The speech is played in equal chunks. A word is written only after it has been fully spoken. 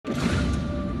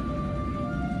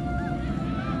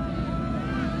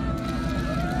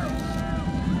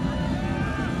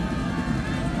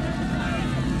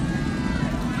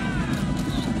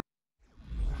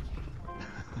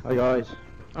Hi guys.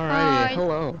 Alrighty, Hi.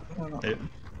 hello. Hey.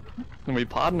 Are we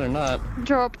podding or not?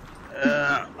 Drop.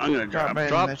 I'm gonna drop.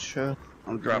 Drop.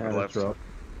 I'm dropping left. Drop.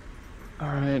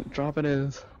 Alright, drop it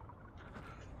is.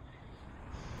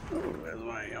 Oh, where's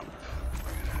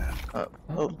my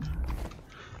Oh.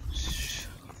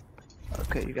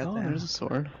 Okay, you got Oh, that. there's a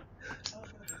sword.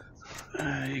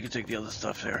 You can take the other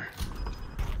stuff there.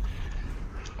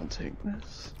 I'll take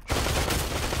this.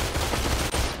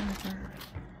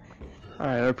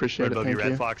 Alright, I appreciate Right it, above you, thank you.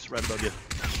 Red Fox, right above you.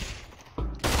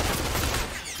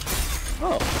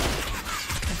 Oh.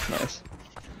 That's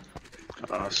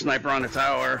nice. Sniper on the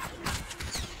tower.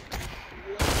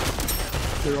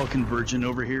 They're all converging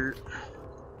over here.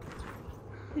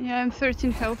 Yeah, I'm 13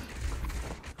 health.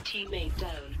 Teammate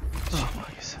down. Oh,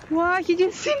 nice. Wow, he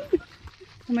didn't see me.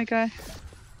 Oh my god.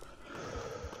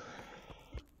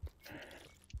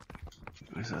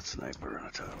 Where's that sniper on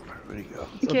the tower? Where'd he go?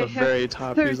 He's at the very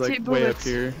top, he's like 30 way up bullets.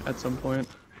 here at some point.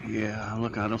 Yeah,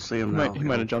 look, I don't see him He now.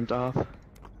 might have jumped off.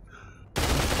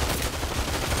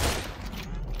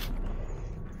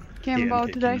 Okay, I'm about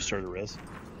to can die. you start a res?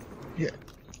 Yeah.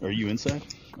 Are you inside?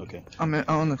 Okay. I'm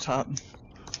on the top.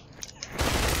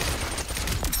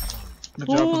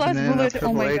 Ooh, last bullet.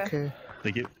 Oh my god.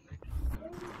 Thank you.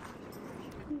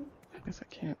 I guess I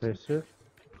can't. Yes, sir.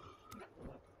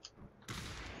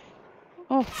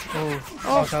 Oh.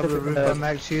 Oh, top of the roof by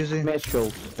Max using.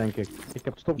 Meesschuld, denk ik. Ik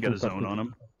heb You got a stopcontact zone on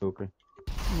him. gezogen.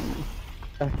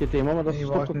 Echt je team, maar dat is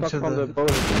You walk stopcontact into van de the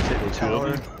boven.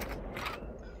 tower.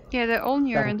 Yeah, they're all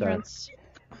near Down there. entrance.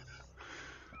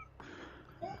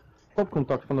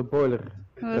 Stopcontact van de boiler.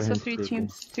 Oh, that's a Daarheen 3 steken.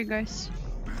 teams, 2 guys.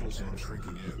 Battle zone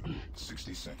shrinking in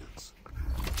 60 seconds.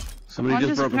 Somebody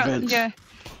One just broke a fence. Yeah.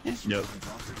 Yep.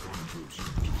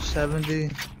 70.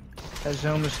 That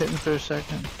zone was hitting for a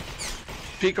second.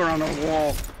 Peeker on the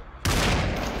wall.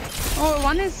 Oh,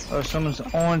 one is Oh, someone's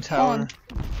on tower. on.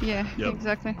 Yeah, Yep.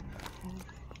 exactly.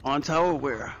 On tower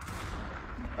where?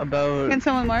 About Can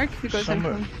someone mark? Because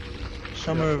somewhere. I'm...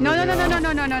 Somewhere over No, no, there. no,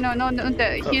 no, no, no, no, no, no, no,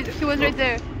 no. He was right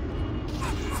there.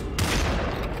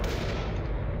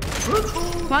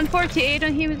 148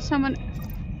 on him, someone...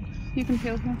 You can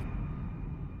heal him.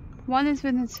 One is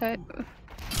within sight.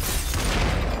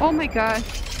 Oh my god.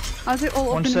 Are they all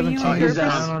open me 117 on is purpose?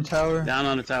 down on tower. Down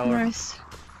on the tower. Nice.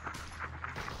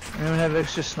 Anyone have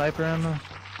extra sniper ammo?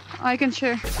 I can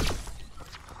share.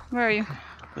 Where are you?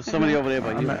 There's somebody over there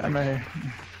by you. I'm right here.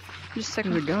 Just a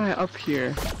There's a second. guy up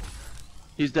here.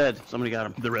 He's dead. Somebody got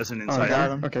him. The resin Oh, inside.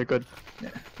 got him. Okay, good. Yeah,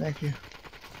 thank you.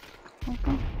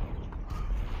 Okay.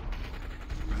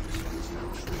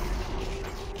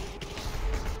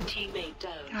 Teammate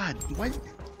down. God, what?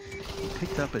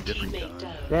 Picked up a different Teammate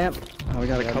gun. down. Damn. Oh, we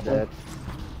got a I'm couple. dead.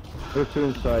 There's two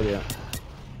inside, yeah.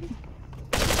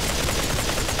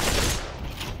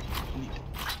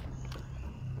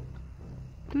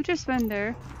 Who just went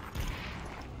there?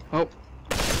 Oh,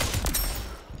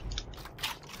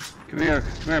 Come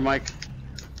here, Mike.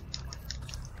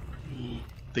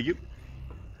 Thank you.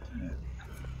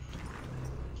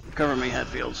 Cover me,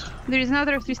 Hatfields. There is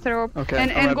another 3-star orb. Okay,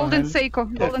 And, I'm and right Golden behind.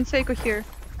 Seiko. Golden Seiko here.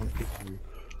 I'm fixing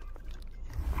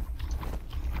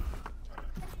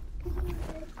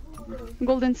you.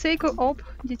 Golden Seiko, op,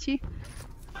 DT.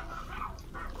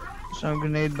 Some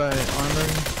grenade by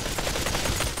armory.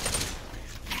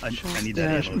 I need yeah,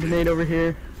 that ammo. grenade over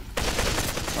here.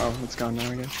 Oh, it's gone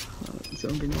now, I guess.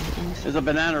 Zone grenade. There's a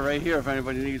banana right here if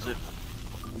anybody needs it.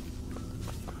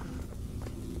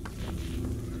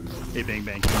 Hey, Bang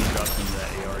Bang, can you drop some of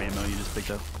that AR ammo you just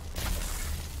picked up?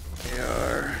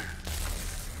 AR.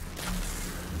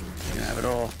 You can have it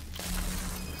all.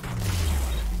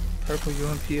 Purple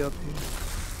UMP up here.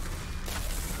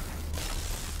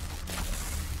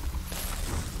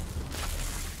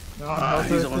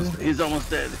 He's almost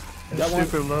dead. That's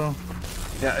super low.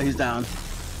 Yeah, he's down.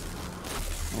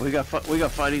 We got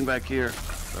fighting back here.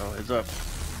 So it's up.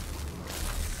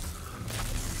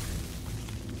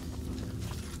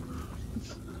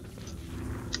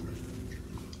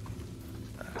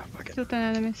 Still 10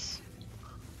 enemies.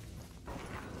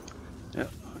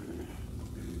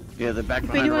 Yeah, they're back If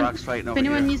behind anyone, the rocks fighting if over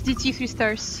anyone here. needs DT, 3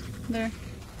 stars. There.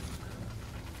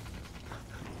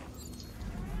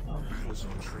 Battle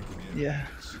zone shrinking in Yeah.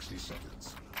 60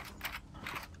 seconds.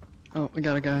 Oh, we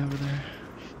got a guy over there.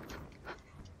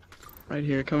 Right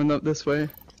here, coming up this way.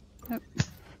 Yep.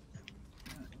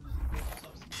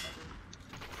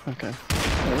 Okay.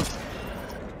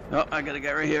 Oh, I got a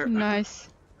guy right here. Nice.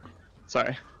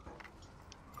 Sorry.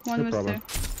 One No was problem. there.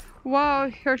 Wow,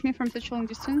 he hurt me from such a long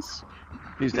distance.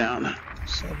 He's down.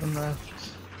 7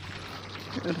 left.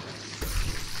 Good.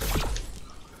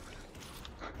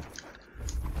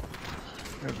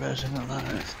 You're passing a lot.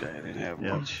 This guy didn't have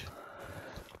Yeah. much.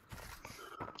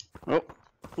 Oh,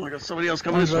 we got somebody else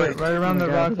coming One's this way. right around the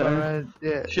rock there. there. Right?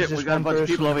 Yeah. Shit, just we got a one bunch of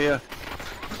people person. over here.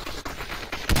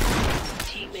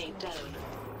 Teammate down.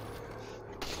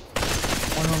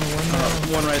 One on the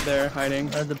window. One right there, hiding.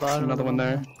 Right at the bottom. Another one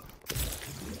there.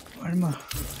 Where'd my...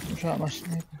 Drop my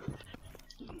sniper.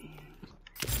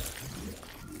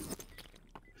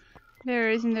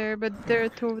 There isn't there, but there are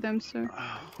two of them, so.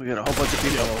 We got a whole bunch of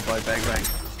people over by Bang Bang.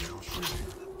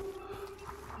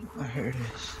 Oh, here it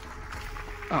is.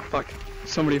 Oh fuck.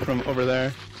 Somebody from over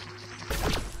there,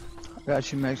 I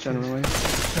got you, Max. generally.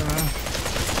 Turn around.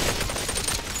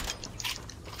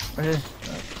 Right here.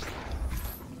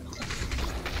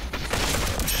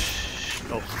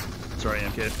 Oh, sorry,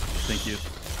 MK. Thank you.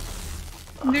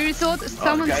 The result,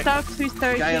 someone guy- stuck to his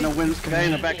turret. Guy in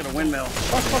the back of the windmill.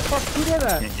 Fuck, who did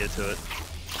that? Can't get to it.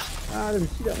 Ah, I didn't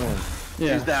see that one.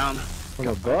 Yeah. He's down. From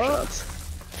above?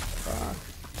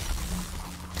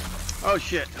 Oh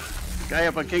shit. Guy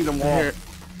up on Kingdom Wall. Here.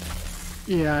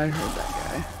 Yeah, I heard that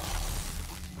guy.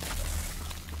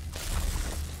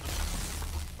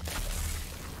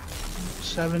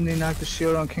 '70 knocked the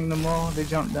shield on Kingdom Wall. They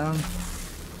jumped down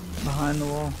behind the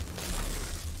wall.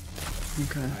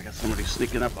 Okay. I got somebody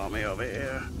sneaking up on me over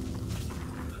here.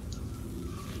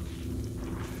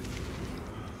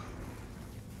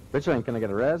 Which one? Can I get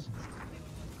a res?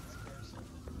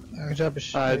 Good job,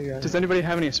 Does anybody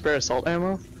have any spare assault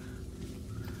ammo?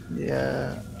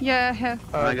 Yeah. Yeah, I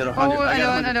have. I got Oh, I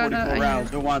 144 don't.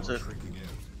 rounds. Who wants it? Shrinking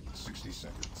in 60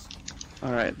 seconds.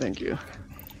 Alright, thank you.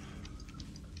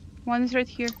 One is right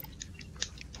here.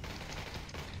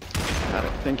 Got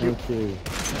it, thank you. Thank you.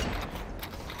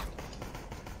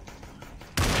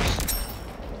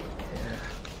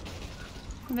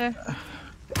 There.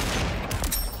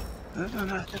 No,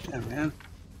 get there, man.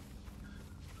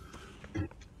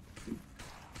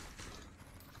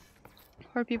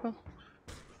 Four people.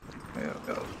 There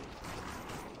we go.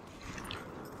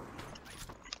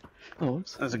 Oh,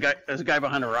 whoops. There's a guy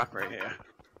behind a rock right here.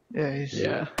 Yeah, he's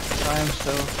Yeah. by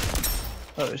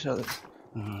himself. Oh, there's others.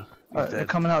 They're dead.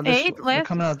 coming out this. 8 They're left.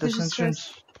 coming out this This is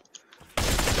entrance.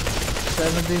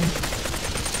 70.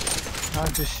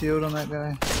 Knocked the shield on that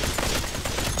guy.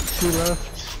 2 left.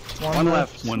 One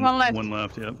left. One left. One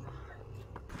left, yep.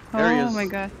 There he Oh is. my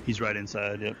god. He's right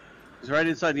inside, yep. He's right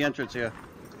inside the entrance here.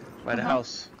 By the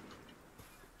house.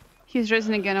 He's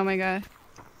risen again, oh my god.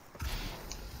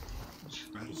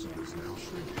 Battle zone is now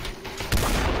shrinking.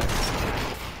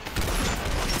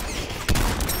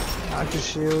 Knocked the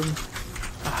shield.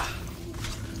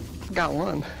 Got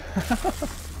one.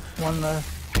 1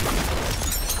 left.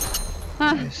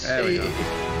 Huh. Nice. There we go.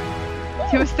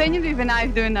 He was standing with a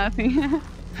knife doing nothing.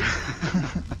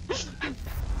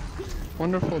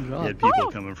 Wonderful He job. had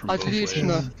people coming from both ways.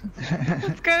 Отлично.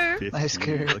 Let's go. 50. Nice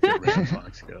carry. Look at Red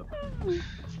Fox go.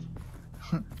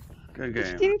 Good game.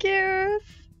 15 kills.